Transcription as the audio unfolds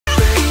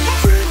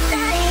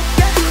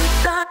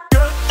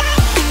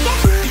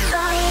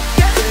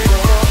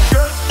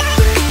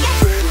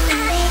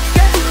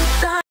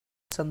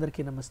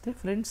అందరికీ నమస్తే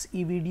ఫ్రెండ్స్.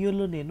 ఈ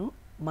వీడియోలో నేను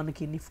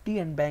మనకి నిఫ్టీ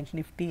అండ్ బ్యాంక్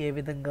నిఫ్టీ ఏ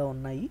విధంగా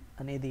ఉన్నాయి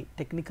అనేది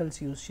టెక్నికల్స్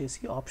యూజ్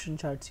చేసి, ఆప్షన్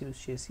చార్ట్స్ యూజ్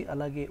చేసి,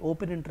 అలాగే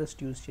ఓపెన్ ఇంట్రెస్ట్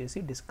యూజ్ చేసి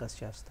డిస్కస్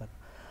చేస్తాను.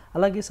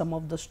 అలాగే some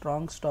of the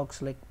strong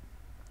stocks like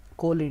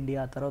coal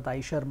India, తర్వాత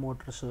ఐషర్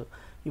మోటార్స్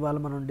ఇవాళ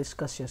మనం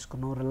డిస్కస్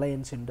చేసుకున్నాం,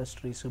 రిలయన్స్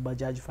ఇండస్ట్రీస్,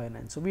 బజాజ్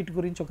ఫైనాన్స్, వీటి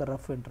గురించి ఒక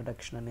రఫ్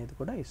ఇంట్రడక్షన్ అనేది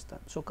కూడా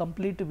ఇస్తాను. సో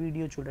కంప్లీట్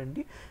వీడియో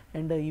చూడండి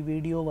అండ్ ఈ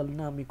వీడియో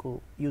వలన మీకు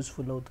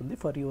యూస్ఫుల్ అవుతుంది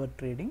for your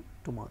trading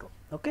tomorrow.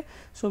 Okay,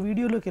 so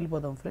వీడియోలోకి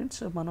వెళ్ళిపోదాం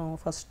ఫ్రెండ్స్. మనం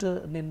ఫస్ట్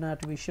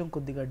నిన్నటి విషయం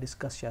కొద్దిగా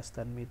డిస్కస్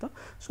చేస్తాను మీతో.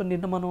 సో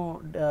నిన్న మనం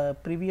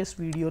ప్రీవియస్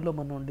వీడియోలో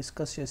మనం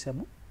డిస్కస్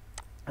చేసాము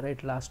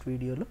రైట్, లాస్ట్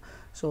వీడియోలో.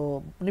 సో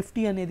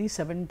నిఫ్టీ అనేది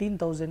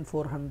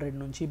 17,400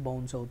 నుంచి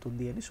బౌన్స్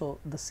అవుతుంది అని. So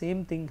the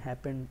same thing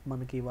happened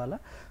మనకి ఇవాళ.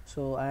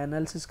 సో ఆ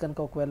అనాలిసిస్ కనుక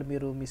ఒకవేళ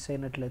మీరు మిస్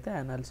అయినట్లయితే ఆ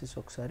అనాలిసిస్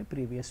ఒకసారి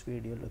ప్రీవియస్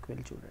వీడియోలోకి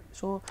వెళ్ళి చూడండి.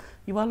 సో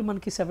ఇవాళ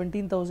మనకి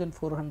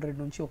 17,400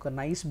 నుంచి ఒక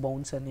నైస్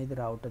బౌన్స్ అనేది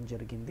రావటం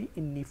జరిగింది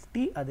ఇన్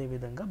నిఫ్టీ.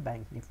 అదేవిధంగా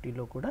బ్యాంక్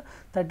నిఫ్టీలో కూడా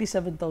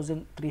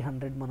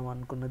 37,300 మనం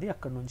అనుకున్నది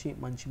అక్కడ నుంచి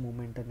మంచి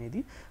మూమెంట్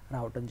అనేది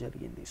రావటం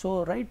జరిగింది. సో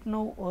రైట్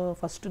నౌ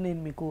ఫస్ట్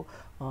నేను మీకు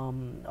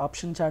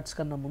ఆప్షన్ చార్ట్స్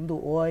కన్నా ముందు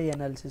ఓఐ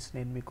అనాలిసిస్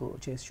నేను మీకు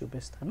చేసి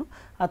చూపిస్తాను.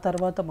 ఆ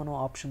తర్వాత మనం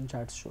ఆప్షన్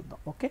చార్ట్స్ చూద్దాం.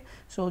 Okay,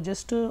 so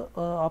just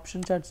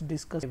option charts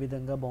discuss ఏ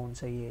విధంగా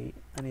బౌన్స్ అయ్యాయి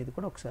అనేది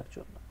కూడా ఒకసారి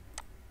చూద్దాం.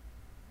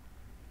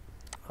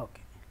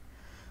 ఓకే,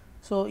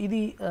 సో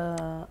ఇది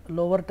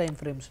లోవర్ టైం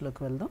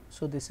ఫ్రేమ్స్లోకి వెళ్దాం.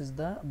 So this is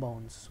the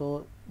bounce. So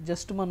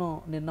just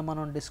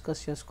మనం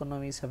డిస్కస్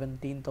చేసుకున్నాం ఈ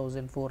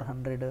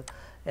 17,400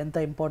 ఎంత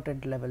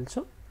important levels,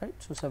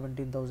 right. So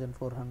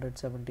 17,400,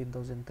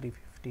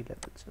 17,350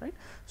 levels, right.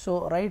 So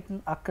right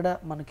అక్కడ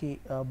మనకి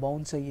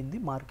బౌన్స్ అయ్యింది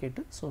market.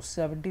 So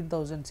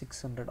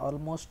 17,600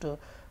 almost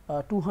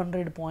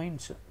 200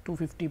 points,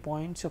 250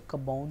 points యొక్క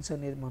బౌన్స్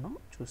అనేది మనం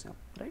చూసాం,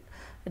 right.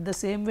 At the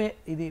same way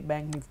ఇది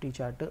బ్యాంక్ నిఫ్టీ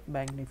చార్ట్.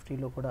 బ్యాంక్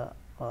నిఫ్టీలో కూడా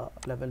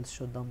లెవెల్స్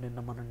చూద్దాం నిన్న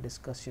మనం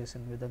డిస్కస్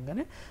చేసిన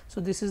విధంగానే. So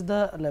this is the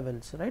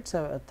levels, right.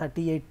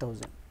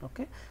 38,000.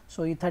 Okay, so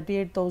ఈ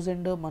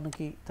 38,000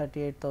 మనకి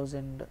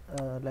 38,000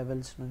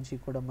 లెవెల్స్ నుంచి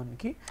కూడా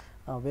మనకి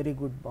వెరీ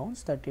గుడ్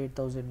బౌన్స్.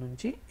 38,000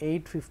 నుంచి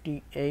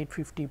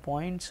 850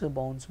 పాయింట్స్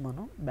బౌన్స్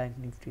మనం బ్యాంక్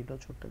నిఫ్టీలో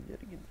చూడటం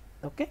జరిగింది.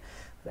 Okay,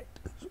 right.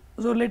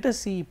 So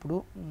let's see ఇప్పుడు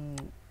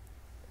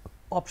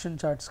ఆప్షన్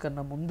చార్ట్స్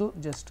కన్నా ముందు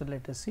just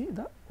let's see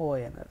the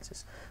ఓఐ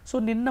analysis. So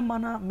నిన్న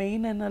మన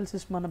మెయిన్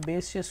అనాలిసిస్, మన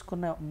బేస్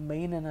చేసుకున్న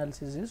main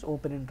analysis is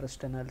open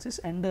interest analysis.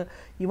 And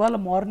ఇవాళ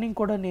మార్నింగ్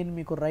కూడా నేను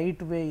మీకు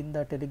right way in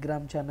the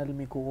Telegram channel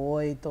మీకు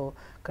ఓఐతో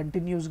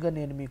కంటిన్యూస్గా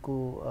నేను మీకు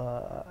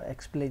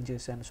ఎక్స్ప్లెయిన్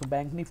చేశాను. సో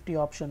బ్యాంక్ నిఫ్టీ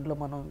ఆప్షన్లో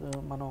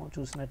మనం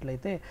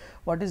చూసినట్లయితే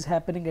what is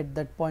happening at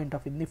that point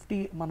of Nifty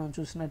మనం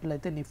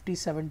చూసినట్లయితే నిఫ్టీ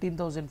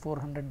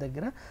 17,400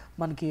 దగ్గర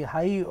మనకి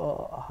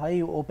హై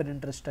ఓపెన్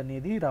ఇంట్రెస్ట్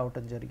అనేది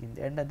రావటం జరిగింది.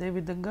 అండ్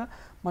అదేవిధంగా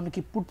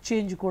మనకి పుట్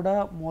చేంజ్ కూడా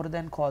మోర్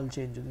దాన్ కాల్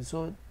చేంజ్ ఉంది. సో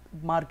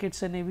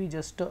మార్కెట్స్ అనేవి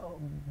జస్ట్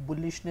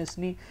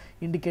బుల్లిష్నెస్ని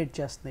ఇండికేట్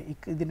చేస్తున్నాయి.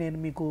 ఇది నేను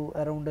మీకు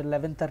అరౌండ్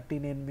 11:30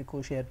 నేను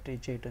మీకు షేర్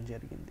చేయటం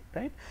జరిగింది,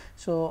 రైట్.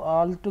 సో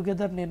ఆల్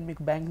టుగెదర్ నేను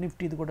మీకు బ్యాంక్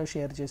నిఫ్టీది కూడా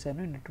షేర్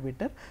చేశాను ఇన్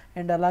ట్విట్టర్.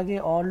 అండ్ అలాగే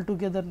ఆల్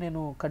టుగెదర్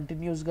నేను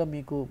కంటిన్యూస్గా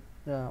మీకు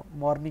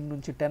మార్నింగ్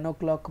నుంచి 10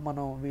 o'clock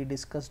మనం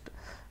డిస్కస్డ్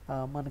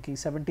మనకి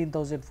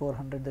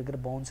 17,400 దగ్గర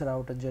బౌన్స్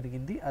రావటం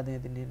జరిగింది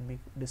అనేది నేను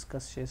మీకు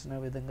డిస్కస్ చేసిన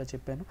విధంగా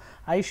చెప్పాను.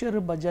 ఐషర్,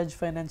 బజాజ్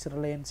ఫైనాన్స్,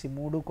 రిలయన్స్ ఈ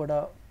మూడు కూడా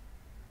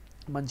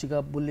మంచిగా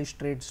బుల్లిష్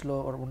ట్రేడ్స్లో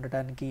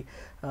ఉండటానికి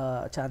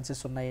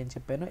ఛాన్సెస్ ఉన్నాయని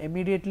చెప్పాను.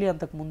 ఇమీడియట్లీ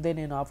అంతకుముందే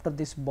నేను after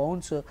this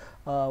bounce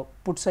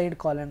put side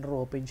calendar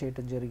open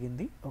చేయడం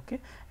జరిగింది. ఓకే,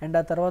 అండ్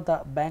ఆ తర్వాత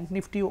bank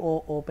Nifty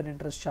open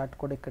interest chart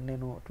కూడా ఇక్కడ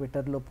నేను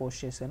ట్విట్టర్లో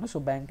పోస్ట్ చేశాను. So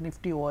bank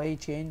Nifty ఓఐ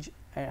change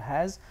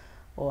has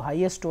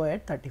highest oh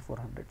at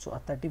 3,400. So ఆ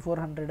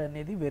 3,400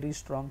 అనేది వెరీ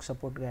స్ట్రాంగ్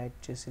సపోర్ట్గా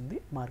యాక్ట్ చేసింది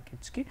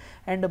మార్కెట్స్కి.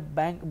 అండ్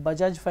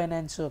బజాజ్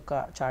ఫైనాన్స్ యొక్క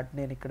చార్ట్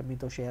నేను ఇక్కడ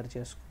మీతో షేర్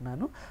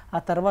చేసుకున్నాను. ఆ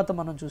తర్వాత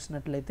మనం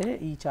చూసినట్లయితే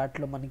ఈ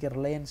చార్ట్లో మనకి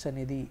రిలయన్స్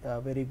అనేది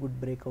వెరీ గుడ్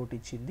బ్రేక్అవుట్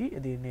ఇచ్చింది,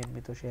 ఇది నేను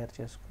మీతో షేర్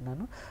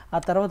చేసుకున్నాను.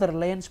 ఆ తర్వాత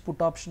Reliance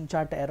put option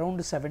chart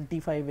around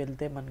 75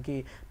 వెళ్తే మనకి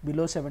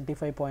బిలో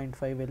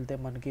 75.5 వెళ్తే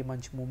మనకి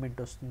మంచి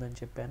మూమెంట్ వస్తుందని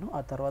చెప్పాను.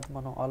 ఆ తర్వాత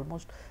మనం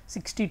ఆల్మోస్ట్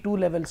 62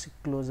 లెవెల్స్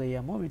క్లోజ్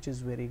అయ్యాము, which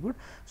is very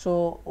good. So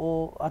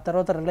ఆ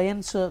తర్వాత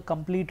రిలయన్స్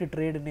కంప్లీట్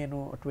ట్రేడ్ నేను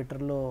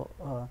ట్విట్టర్లో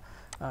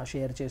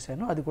షేర్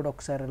చేశాను. అది కూడా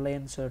ఒకసారి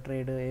రిలయన్స్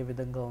ట్రేడ్ ఏ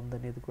విధంగా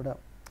ఉందనేది కూడా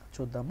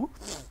చూద్దాము.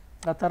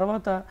 ఆ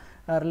తర్వాత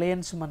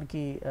రిలయన్స్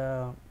మనకి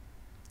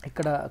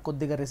ఇక్కడ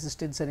కొద్దిగా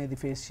రెసిస్టెన్స్ అనేది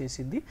ఫేస్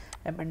చేసింది.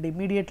 And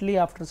immediately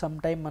after some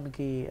time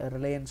మనకి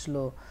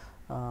రిలయన్స్లో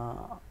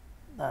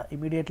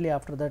ఇమీడియట్లీ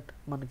ఆఫ్టర్ దట్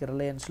మనకి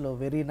రిలయన్స్లో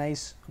వెరీ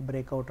నైస్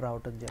బ్రేక్అవుట్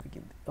రావటం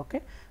జరిగింది. ఓకే,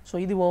 సో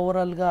ఇది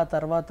ఓవరాల్గా. ఆ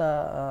తర్వాత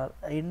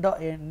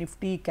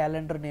నిఫ్టీ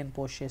క్యాలెండర్ నేను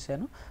పోస్ట్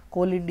చేశాను.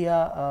 కోల్ ఇండియా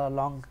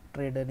లాంగ్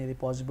ట్రేడ్ అనేది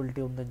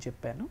పాసిబిలిటీ ఉందని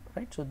చెప్పాను,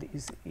 రైట్. సో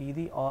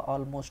ఇది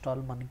ఆల్మోస్ట్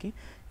ఆల్ మనకి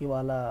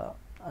ఇవాళ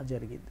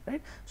జరిగింది,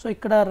 రైట్. సో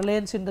ఇక్కడ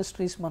రిలయన్స్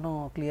ఇండస్ట్రీస్ మనం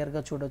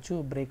క్లియర్గా చూడొచ్చు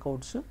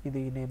బ్రేక్అవుట్స్.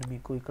 ఇది నేను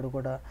మీకు ఇక్కడ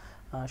కూడా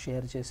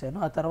షేర్ చేశాను.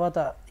 ఆ తర్వాత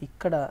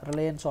ఇక్కడ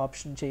రిలయన్స్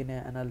ఆప్షన్ చైన్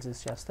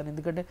అనాలిసిస్ చేస్తాను,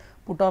 ఎందుకంటే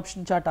పుట్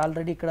ఆప్షన్ చార్ట్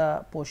ఆల్రెడీ ఇక్కడ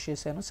పోస్ట్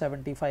చేశాను.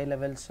 75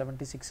 లెవెల్స్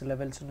 76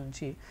 లెవెల్స్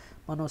నుంచి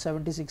మనం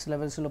 76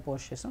 లెవెల్స్లో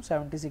పోస్ట్ చేసాం.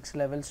 76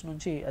 లెవెల్స్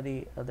నుంచి అది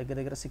దగ్గర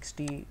దగ్గర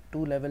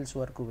 62 లెవెల్స్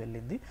వరకు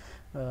వెళ్ళింది,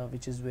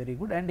 which is very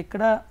good. And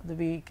ఇక్కడ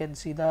we can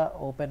see the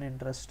open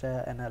interest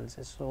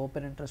analysis. So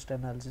open interest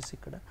analysis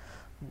ఇక్కడ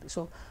ఉంది.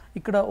 సో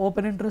ఇక్కడ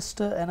ఓపెన్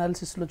ఇంట్రెస్ట్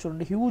అనాలిసిస్లో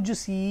చూడండి, huge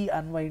CE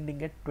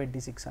unwinding at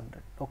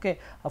 2600. Okay,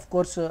 of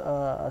course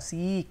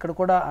CE ఇక్కడ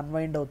కూడా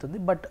అన్వైండ్ అవుతుంది,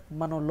 బట్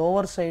మనం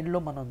లోవర్ సైడ్లో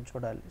మనం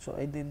చూడాలి. సో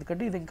ఇది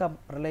ఎందుకంటే ఇది ఇంకా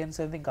రిలయన్స్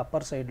అనేది ఇంకా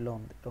అప్పర్ సైడ్లో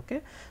ఉంది. Okay,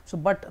 so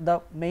but the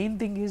main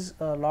thing is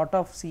lot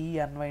of CE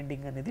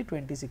unwinding అనేది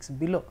 26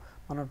 బిలో,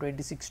 మనం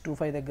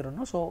 2625 దగ్గర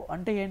ఉన్నాం. సో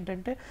అంటే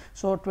ఏంటంటే,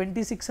 సో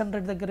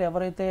 2600 దగ్గర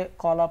ఎవరైతే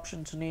కాల్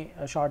ఆప్షన్స్ని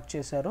షార్ట్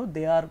చేశారో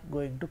they are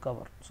going to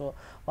cover. So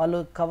వాళ్ళు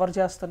కవర్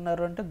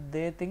చేస్తున్నారు అంటే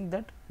దే థింక్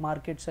దట్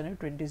మార్కెట్స్ అనేవి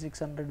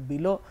 2600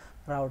 బిలో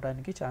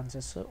రావడానికి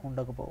ఛాన్సెస్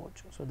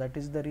ఉండకపోవచ్చు. So that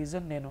is the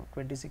reason నేను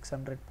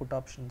 2600 పుట్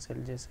ఆప్షన్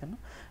సెల్ చేశాను,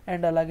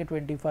 అండ్ అలాగే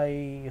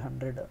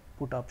 2500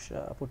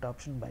 పుట్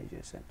ఆప్షన్ బై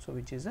చేశాను. So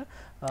which is a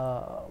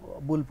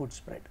bull put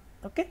spread.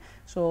 Okay,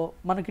 so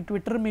మనకి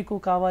ట్విట్టర్ మీకు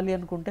కావాలి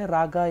అనుకుంటే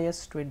Raghavendra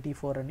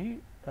S24 అని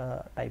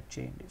టైప్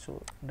చేయండి. సో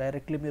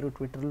డైరెక్ట్లీ మీరు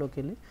ట్విట్టర్లోకి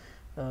వెళ్ళి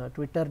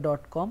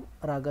twitter.com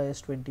Raghavendra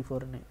S24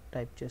 అని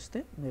టైప్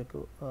చేస్తే మీకు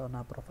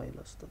నా ప్రొఫైల్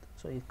వస్తుంది.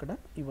 సో ఇక్కడ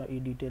ఈ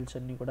డీటెయిల్స్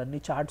అన్నీ కూడా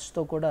అన్ని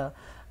చార్ట్స్తో కూడా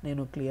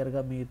నేను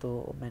క్లియర్గా మీతో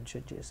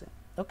మెన్షన్ చేశాను.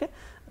 Okay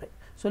right,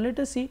 so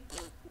let us see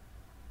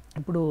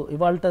ఇప్పుడు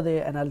ఇవాల్టదే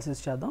అనాలిసిస్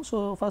చేద్దాం. So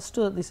first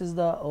this is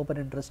the open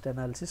interest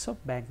analysis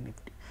of bank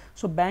Nifty.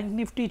 So bank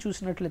Nifty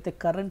చూసినట్లయితే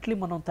కరెంట్లీ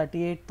మనం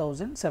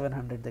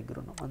 38,700 దగ్గర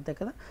ఉన్నాం, అంతే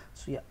కదా.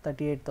 సో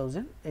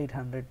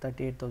 38,800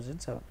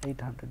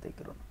 38,800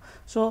 దగ్గర ఉన్నాం.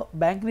 సో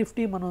బ్యాంక్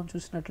నిఫ్టీ మనం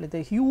చూసినట్లయితే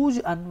హ్యూజ్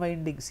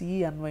అన్వైండింగ్, సిఈ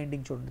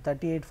అన్వైండింగ్ చూడండి,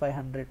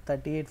 38,500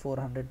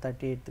 38,400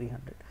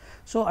 38,300.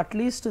 సో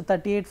అట్లీస్ట్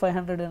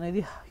 38,500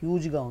 అనేది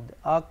హ్యూజ్గా ఉంది.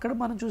 అక్కడ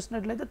మనం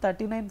చూసినట్లయితే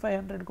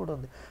 39,500 కూడా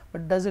ఉంది,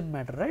 but doesn't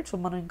matter right. So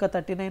మనం ఇంకా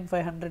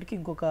 39,500కి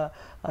ఇంకొక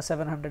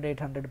 700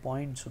 800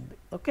 పాయింట్స్ ఉంది.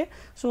 ఓకే,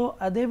 సో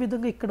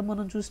అదేవిధంగా ఇక్కడ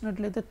మనం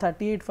చూసినట్లయితే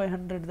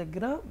 38,500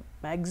 దగ్గర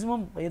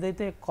మ్యాక్సిమం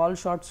ఏదైతే కాల్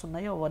షార్ట్స్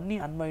ఉన్నాయో అవన్నీ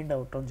అన్వైండ్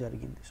అవటం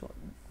జరిగింది. సో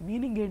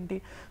మీనింగ్ ఏంటి,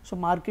 సో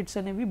మార్కెట్స్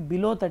అనేవి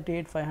బిలో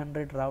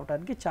 38,500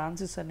 రావడానికి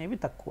ఛాన్సెస్ అనేవి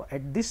తక్కువ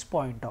at this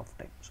point of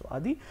time. So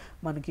అది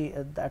మనకి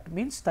that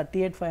means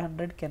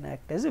 38,500 can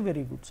act as a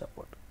very good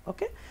support.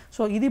 Okay,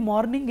 so ఇది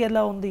మార్నింగ్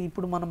ఎలా ఉంది,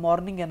 ఇప్పుడు మనం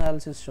మార్నింగ్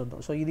అనాలిసిస్ చూద్దాం.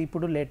 సో ఇది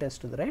ఇప్పుడు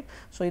లేటెస్ట్ది రైట్.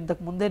 సో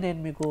ఇంతకు ముందే నేను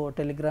మీకు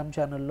టెలిగ్రామ్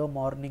ఛానల్లో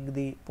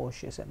మార్నింగ్ది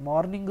పోస్ట్ చేశాను.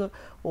 మార్నింగ్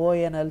ఓఐ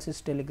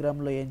అనాలిసిస్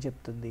టెలిగ్రామ్లో ఏం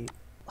చెప్తుంది,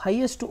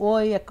 హైయెస్ట్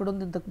ఓఐ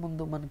ఎక్కడుంది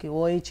ఇంతకుముందు మనకి,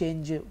 ఓఐ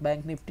change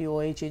bank Nifty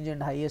ఓఐ change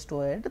and highest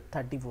ఓఐ అంటే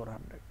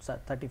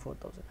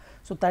 34,000.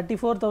 సో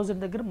 34,000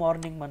 దగ్గర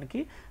మార్నింగ్ మనకి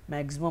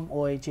మ్యాక్సిమం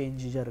ఓఐ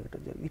చేంజ్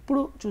జరగటం జరిగింది.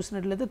 ఇప్పుడు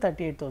చూసినట్లయితే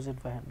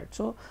 38,500.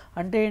 సో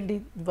అంటే ఏంటి,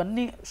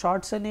 ఇవన్నీ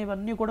షార్ట్స్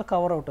అనేవన్నీ కూడా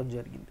కవర్ అవటం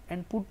జరిగింది.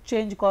 And put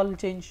change call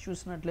change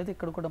చూసినట్లయితే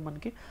ఇక్కడ కూడా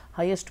మనకి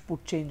హైయెస్ట్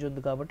పుట్ చేంజ్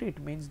ఉంది, కాబట్టి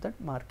it means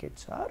that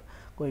markets are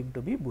going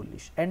to be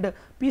bullish. And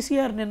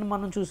PCR నిన్న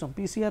మనం చూసాం,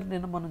 పీసీఆర్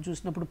నిన్న మనం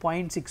చూసినప్పుడు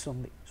 0.6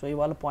 ఉంది, సో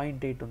ఇవాళ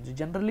 0.8 ఉంది.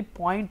 జనరల్లీ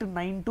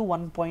 0.9 to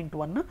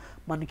 1.1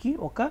 మనకి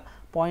ఒక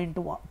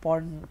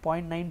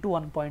 0.9 to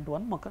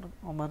 1.1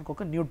 మనకు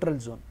ఒక న్యూట్రల్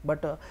జోన్.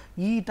 బట్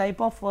ఈ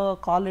టైప్ ఆఫ్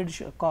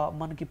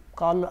మనకి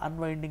కాల్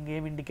అన్వైండింగ్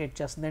ఏం ఇండికేట్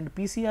చేస్తుంది, అండ్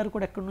పీసీఆర్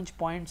కూడా ఎక్కడి నుంచి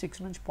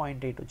 0.6 నుంచి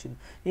 0.8 వచ్చింది.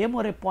 ఏమో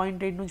రేపు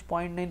 0.8 నుంచి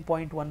 0.9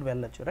 0.1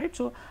 వెళ్ళచ్చు రైట్.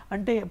 సో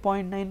అంటే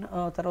 0.9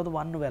 తర్వాత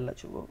 1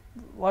 వెళ్ళచ్చు.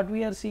 What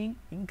we are seeing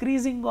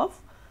increasing of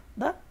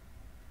the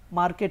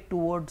market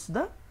towards the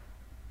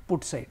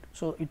put side.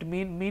 So it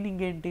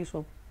meaning ఏంటి, సో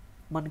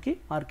మనకి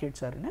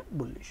markets are in a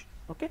bullish.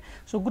 Okay,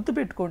 so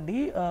గుర్తుపెట్టుకోండి,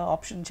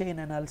 option chain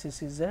analysis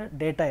is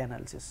data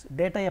analysis.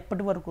 Data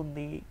ఎప్పటి వరకు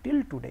ఉంది,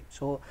 till today.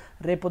 So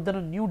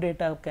రేపొద్దున new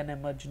data can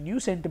emerge, new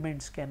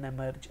sentiments can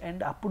emerge,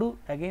 and అప్పుడు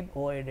again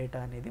ఓఐ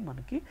data అనేది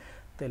మనకి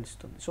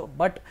తెలుస్తుంది. సో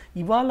బట్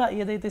ఇవాళ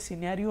ఏదైతే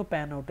సినారియో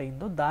ప్యాన్ అవుట్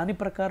అయిందో దాని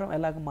ప్రకారం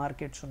ఎలాగ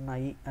మార్కెట్స్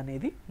ఉన్నాయి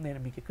అనేది నేను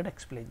మీకు ఇక్కడ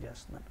ఎక్స్ప్లెయిన్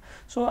చేస్తున్నాను.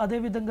 సో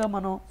అదేవిధంగా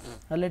మనం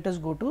let us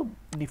go to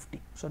Nifty.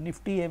 So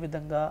Nifty ఏ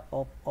విధంగా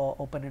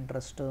ఓపెన్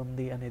ఇంట్రెస్ట్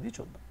ఉంది అనేది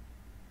చూద్దాం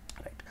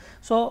రైట్.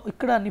 సో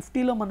ఇక్కడ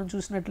నిఫ్టీలో మనం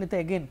చూసినట్లయితే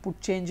again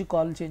put change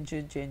call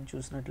change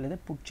చూసినట్లయితే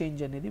పుట్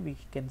చేంజ్ అనేది we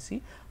can see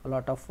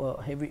lot of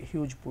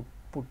huge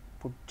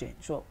put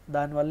change. So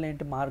దానివల్ల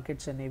ఏంటి,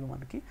 మార్కెట్స్ అనేవి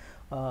మనకి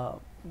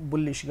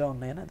బుల్లిష్గా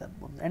ఉన్నాయని అది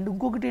అనుకుంది. అండ్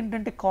ఇంకొకటి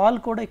ఏంటంటే కాల్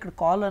కూడా ఇక్కడ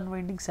కాల్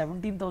అన్వైండింగ్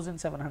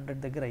 17,700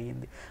 దగ్గర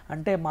అయ్యింది.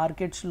 అంటే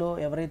మార్కెట్స్లో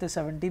ఎవరైతే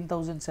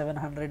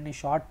 17,700ని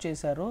షార్ట్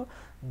చేశారో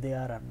దే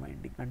ఆర్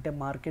అన్వైండింగ్. అంటే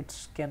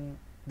markets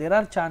there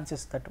are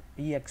chances that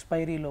ఈ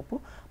ఎక్స్పైరీ లోపు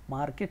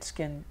మార్కెట్స్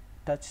కెన్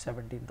టచ్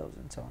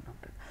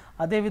 17,700.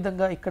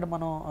 అదేవిధంగా ఇక్కడ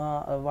మనం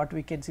వాట్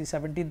వీ కెన్ సీ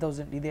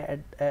 17,000 ఇది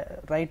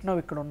రైట్ నౌ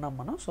ఇక్కడ ఉన్నాం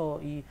మనం. సో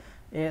ఈ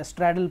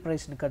స్ట్రాడల్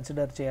ప్రైస్ని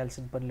కన్సిడర్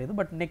చేయాల్సిన పని లేదు,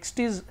 but next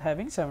is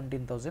having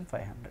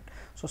 17,500.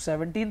 So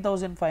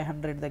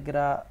 17,500 దగ్గర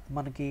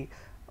మనకి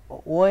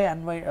ఓఐ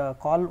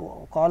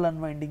కాల్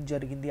అన్వైండింగ్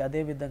జరిగింది.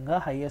 అదేవిధంగా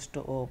హైయెస్ట్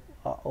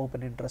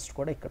ఓపెన్ ఇంట్రెస్ట్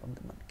కూడా ఇక్కడ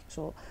ఉంది మనకి.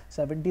 So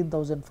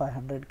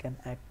 17,500 can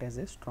act as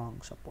a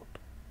strong support.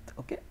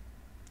 Okay,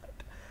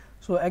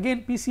 so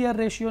again PCR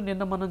ratio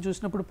నిన్న మనం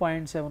చూసినప్పుడు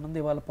 0.7 ఉంది,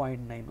 ఇవాళ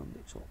 0.9 ఉంది.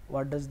 So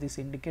what does this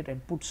indicate?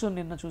 And puts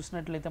నిన్న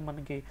చూసినట్లయితే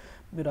మనకి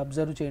మీరు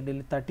అబ్జర్వ్ చేయండి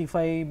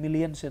 35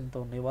 మిలియన్స్ ఎంత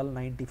ఉంది, ఇవాళ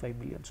 95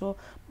 మిలియన్. సో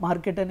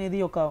మార్కెట్ అనేది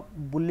ఒక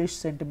బుల్లిష్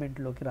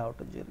సెంటిమెంట్లోకి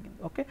రావడం జరిగింది.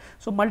 ఓకే,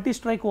 సో మల్టీ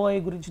స్ట్రైక్ ఓఐ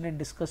గురించి నేను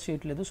డిస్కస్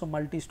చేయట్లేదు. సో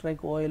మల్టీ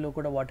స్ట్రైక్ ఓఐలో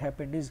కూడా what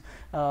happened is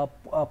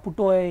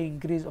put ఓఐ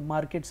increase,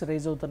 markets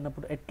rise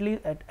అవుతున్నప్పుడు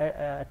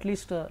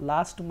at least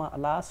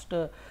last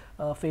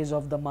phase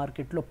of the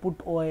మార్కెట్లో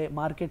పుట్ ఓఏ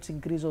మార్కెట్స్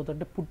ఇంక్రీజ్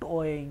అవుతుంటే పుట్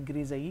ఓఏ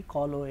ఇంక్రీజ్ అయ్యి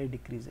కాల్ ఓఏ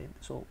డిక్రీజ్ అయింది.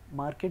 So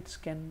markets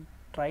can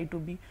try to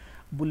be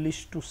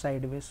bullish to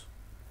side ways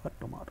for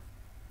tomorrow.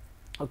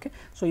 Okay,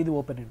 so ఇది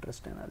open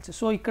interest analysis.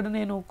 So ఇక్కడ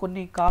నేను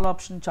కొన్ని call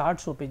option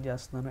charts open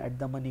చేస్తున్నాను. At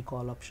the money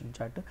call option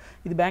chart,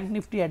 ఇది bank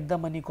Nifty at the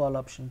money call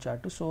option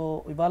chart. So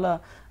ఇవాళ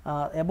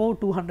above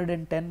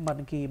 210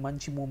 మనకి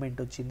మంచి moment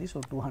వచ్చింది. సో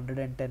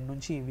 210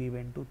 నుంచి we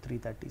went to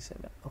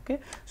 337. Okay,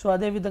 so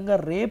అదేవిధంగా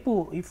రేపు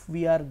ఇఫ్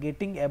వీఆర్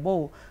గెటింగ్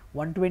అబౌవ్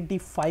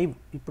 125,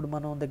 ఇప్పుడు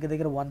మనం దగ్గర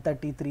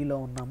 133లో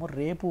ఉన్నాము.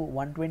 రేపు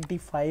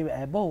 125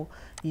 అబౌవ్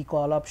ఈ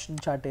కాల్ ఆప్షన్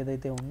చార్ట్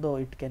ఏదైతే ఉందో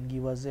it can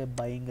give us A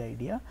buying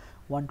idea.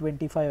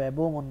 125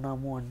 above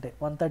ఉన్నాము అంటే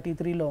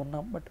 133లో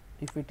ఉన్నాం, but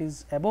if it is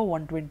above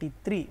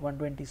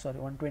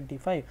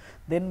 125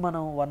 then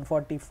మనం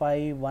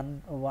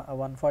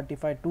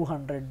 145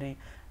 200ని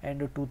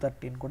అండ్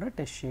 213 కూడా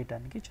టెస్ట్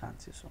చేయడానికి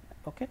ఛాన్సెస్ ఉన్నాయి.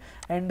 ఓకే,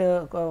 అండ్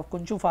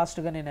కొంచెం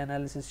ఫాస్ట్గా నేను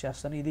అనాలిసిస్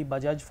చేస్తాను. ఇది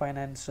Bajaj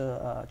finance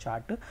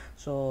chart.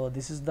 So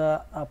this is the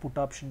put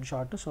option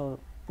chart. So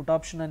put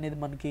option అనేది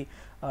మనకి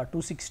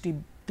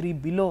 263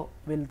 బిలో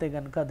వెళ్తే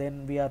కనుక then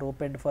we are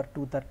open for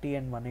 230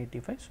 and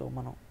 185. So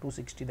మనం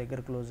 260 దగ్గర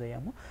క్లోజ్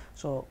అయ్యాము.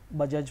 So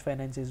Bajaj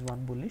finance is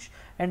one bullish.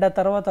 And ఆ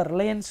తర్వాత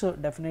Reliance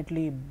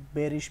definitely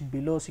bearish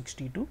below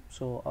 62.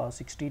 So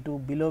 62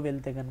 below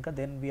వెళ్తే కనుక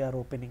then we're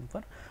opening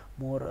for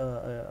more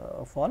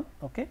fall.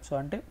 Okay, so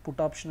అంటే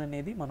పుట్ ఆప్షన్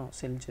అనేది మనం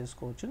సెల్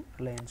చేసుకోవచ్చు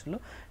రిలయన్స్లో.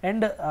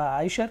 And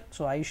Eicher,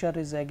 so Eicher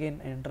is again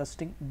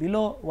interesting.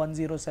 Below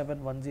 107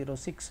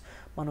 106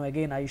 మనం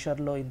అగైన్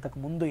ఐషర్లో ఇంతకు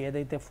ముందు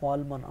ఏదైతే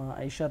ఫాల్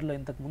ఐషర్లో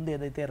ఇంతకు ముందు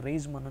ఏదైతే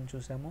రైజ్ మనం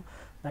చూసామో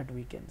that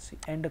we can see.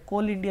 And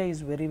coal India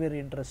is very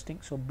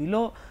interesting. So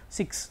below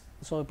 6,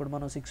 so ఇప్పుడు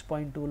మనం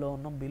 6.2లో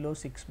ఉన్నాం, బిలో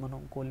 6 మనం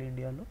కోల్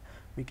ఇండియాలో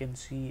we can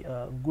see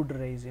good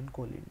rise in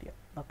coal India.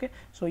 Okay,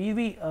 so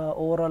ఇవి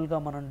ఓవరాల్గా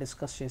మనం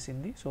డిస్కస్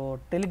చేసింది. సో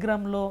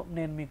టెలిగ్రామ్లో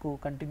నేను మీకు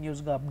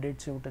కంటిన్యూస్గా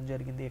అప్డేట్స్ ఇవ్వటం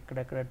జరిగింది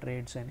ఎక్కడెక్కడ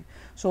ట్రేడ్స్ అని.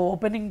 So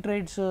opening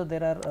trades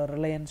there are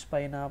Reliance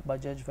పైన,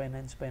 బజాజ్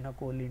ఫైనాన్స్ పైన,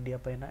 కోల్ ఇండియా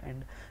పైన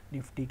and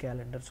Nifty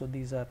calendar. So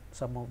these are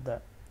some of the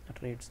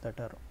trades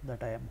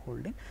that I am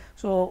holding.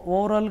 So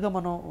ఓవరాల్గా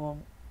మనం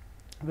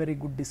వెరీ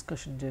గుడ్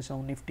డిస్కషన్ చేసాం.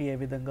 నిఫ్టీ ఏ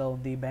విధంగా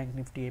ఉంది, బ్యాంక్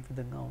నిఫ్టీ ఏ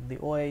విధంగా ఉంది,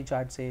 ఓఐ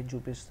చార్ట్స్ ఏ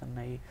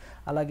చూపిస్తున్నాయి,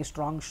 అలాగే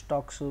స్ట్రాంగ్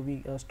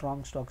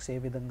స్టాక్స్ ఏ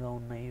విధంగా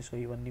ఉన్నాయి. సో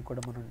ఇవన్నీ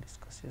కూడా మనం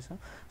డిస్కస్ చేసాం.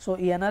 సో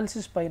ఈ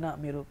అనాలిసిస్ పైన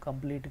మీరు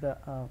కంప్లీట్గా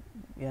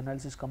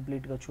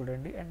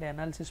చూడండి అండ్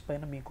అనాలిసిస్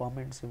పైన మీ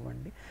కామెంట్స్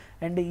ఇవ్వండి.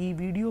 అండ్ ఈ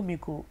వీడియో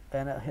మీకు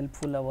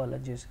హెల్ప్ఫుల్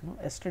అవ్వాలని చేశాను.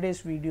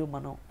 ఎస్టర్డేస్ వీడియో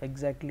మనం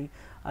ఎగ్జాక్ట్లీ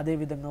అదే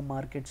విధంగా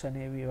మార్కెట్స్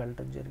అనేవి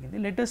వెళ్ళటం జరిగింది.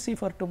 లెటెస్ట్ సీ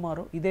ఫర్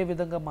టుమారో ఇదే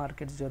విధంగా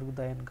మార్కెట్స్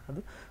జరుగుతాయని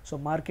కాదు. సో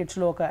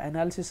మార్కెట్స్లో ఒక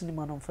అనాలిసిస్ని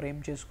మనం ఫ్రేమ్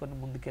చేసుకొని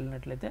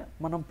ముందుకెళ్ళినట్లయితే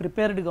మనం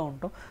ప్రిపేర్డ్గా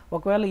ఉంటాం.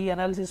 ఒకవేళ ఈ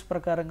అనాలిసిస్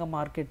ప్రకారంగా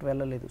మార్కెట్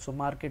వెళ్ళలేదు, సో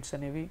మార్కెట్స్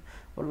అనేవి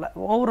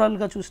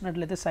ఓవరాల్గా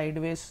చూసినట్లయితే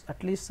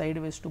at least side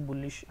ways to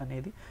bullish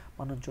అనేది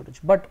మనం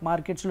చూడొచ్చు. బట్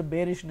మార్కెట్స్లో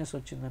బేరిష్నెస్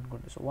వచ్చింది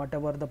అనుకోండి, so what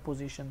ever the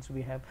positions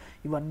we have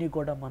ఇవన్నీ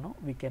కూడా మనం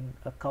we can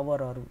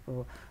cover are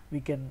we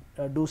can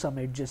do some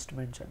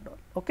adjustments and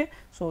all. Okay,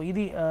 so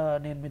ఇది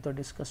నేను మీతో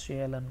discuss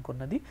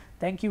చేయాలనుకున్నది.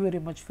 Thank you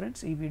very much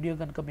friends. ఈ వీడియో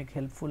కనుక మీకు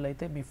హెల్ప్ఫుల్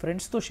అయితే మీ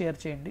ఫ్రెండ్స్తో షేర్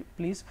చేయండి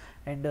ప్లీజ్,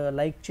 అండ్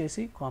లైక్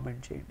చేసి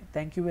కామెంట్ చేయండి.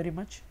 Thank you very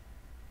much.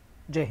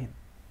 జై హింద్.